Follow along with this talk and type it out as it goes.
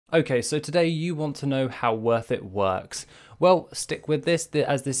Okay, so today you want to know how WorthIt works. Well, stick with this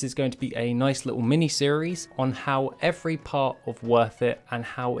as this is going to be a nice little mini series on how every part of WorthIt and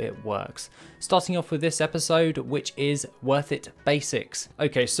how it works. Starting off with this episode, which is WorthIt Basics.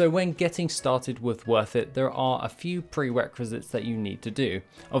 Okay, so when getting started with WorthIt, there are a few prerequisites that you need to do.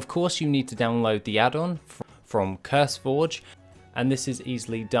 Of course, you need to download the add-on from CurseForge, and this is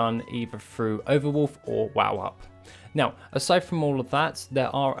easily done either through Overwolf or WoW. Now, aside from all of that,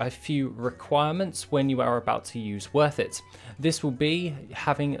 there are a few requirements when you are about to use WorthIt. This will be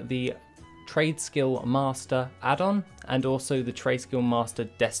having the Trade Skill Master add-on and also the Trade Skill Master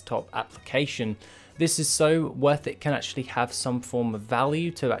desktop application. This is so WorthIt can actually have some form of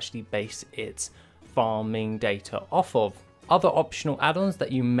value to actually base its farming data off of. Other optional add-ons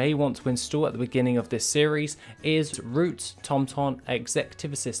that you may want to install at the beginning of this series is Root, TomTom,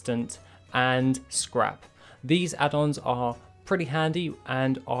 Executive Assistant, and Scrap. These add-ons are pretty handy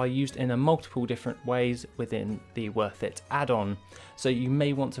and are used in a multiple different ways within the WorthIt add-on. So you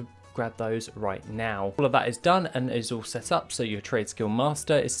may want to grab those right now. All of that is done and is all set up. So your Trade Skill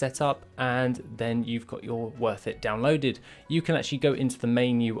Master is set up and then you've got your WorthIt downloaded. You can actually go into the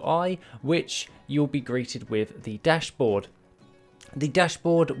main UI, which you'll be greeted with the dashboard. The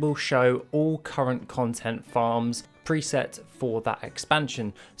dashboard will show all current content farms preset for that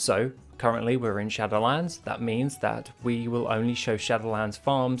expansion. So currently we're in Shadowlands. That means that we will only show Shadowlands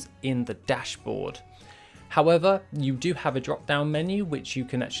farms in the dashboard. However, you do have a drop down menu which you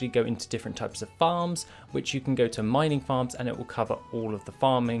can actually go into different types of farms, which you can go to mining farms and it will cover all of the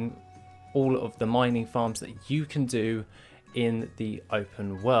farming, all of the mining farms that you can do in the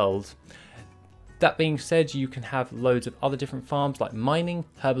open world. That being said, you can have loads of other different farms like mining,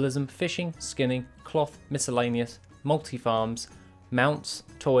 herbalism, fishing, skinning, cloth, miscellaneous, multi-farms, mounts,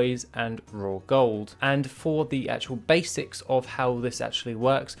 toys, and raw gold. And for the actual basics of how this actually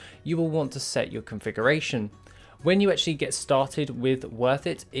works, you will want to set your configuration. When you actually get started with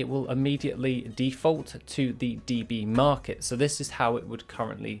WorthIt, it will immediately default to the DB market. So this is how it would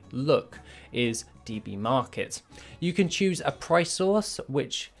currently look, is DB market. You can choose a price source,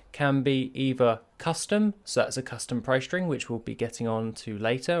 which can be either custom, so that's a custom price string, which we'll be getting on to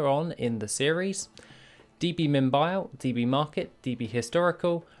later on in the series, DB min buyout, DB market, DB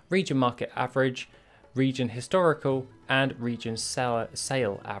historical, region market average, region historical, and region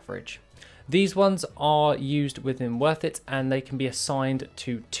sale average. These ones are used within WorthIt and they can be assigned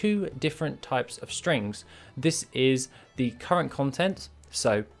to two different types of strings. This is the current content,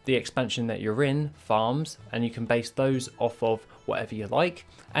 so the expansion that you're in, farms, and you can base those off of whatever you like,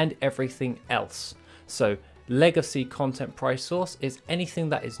 and everything else. So legacy content price source is anything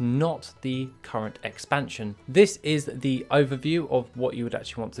that is not the current expansion. This is the overview of what you would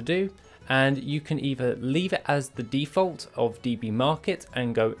actually want to do, and you can either leave it as the default of DB market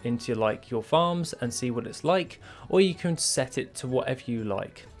and go into like your farms and see what it's like, or you can set it to whatever you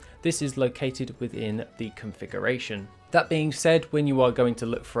like. This is located within the configuration. That being said, when you are going to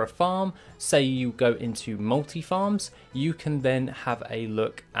look for a farm, say you go into multi-farms, you can then have a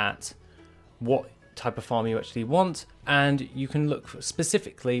look at what type of farm you actually want, and you can look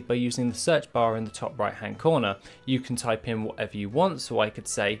specifically by using the search bar in the top right hand corner. You can type in whatever you want, so I could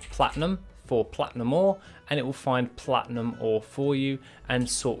say platinum for platinum ore, and it will find platinum ore for you and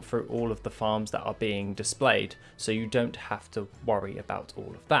sort through all of the farms that are being displayed, so you don't have to worry about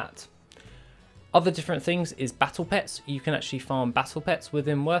all of that. Other different things is battle pets. You can actually farm battle pets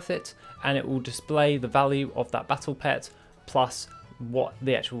within WorthIt and it will display the value of that battle pet plus what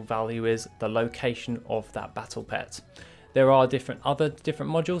the actual value is, the location of that battle pet. There are other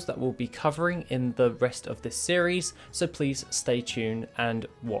different modules that we'll be covering in the rest of this series, so please stay tuned and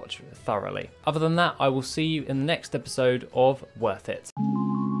watch thoroughly. Other than that, I will see you in the next episode of WorthIt.